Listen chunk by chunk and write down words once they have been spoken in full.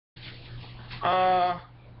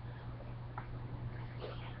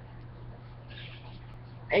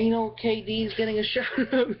Anal KD's getting a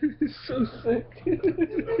shout out. It's so sick.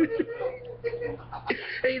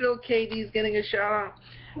 Anal KD's getting a shout out.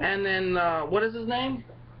 And then, what is his name?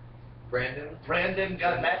 Brandon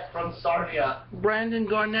Garnett from Sarnia. Brandon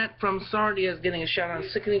Garnett from Sarnia is getting a shout out.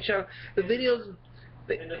 Sickening shout out. The videos.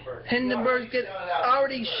 Hindenburg get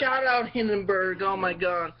already shout out Hindenburg. Oh my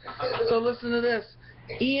God. So listen to this.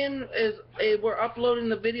 Ian is we're uploading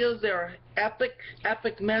the videos. They are epic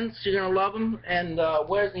ments. You're gonna love them. And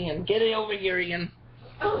where's Ian? Get it over here, Ian.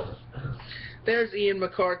 There's Ian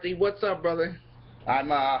McCarthy. What's up, brother?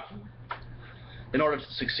 I'm in order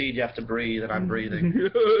to succeed, you have to breathe, and I'm breathing.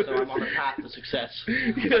 So I'm on the path to success.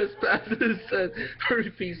 Yes, path to success.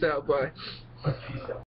 Hurry, peace out, bye.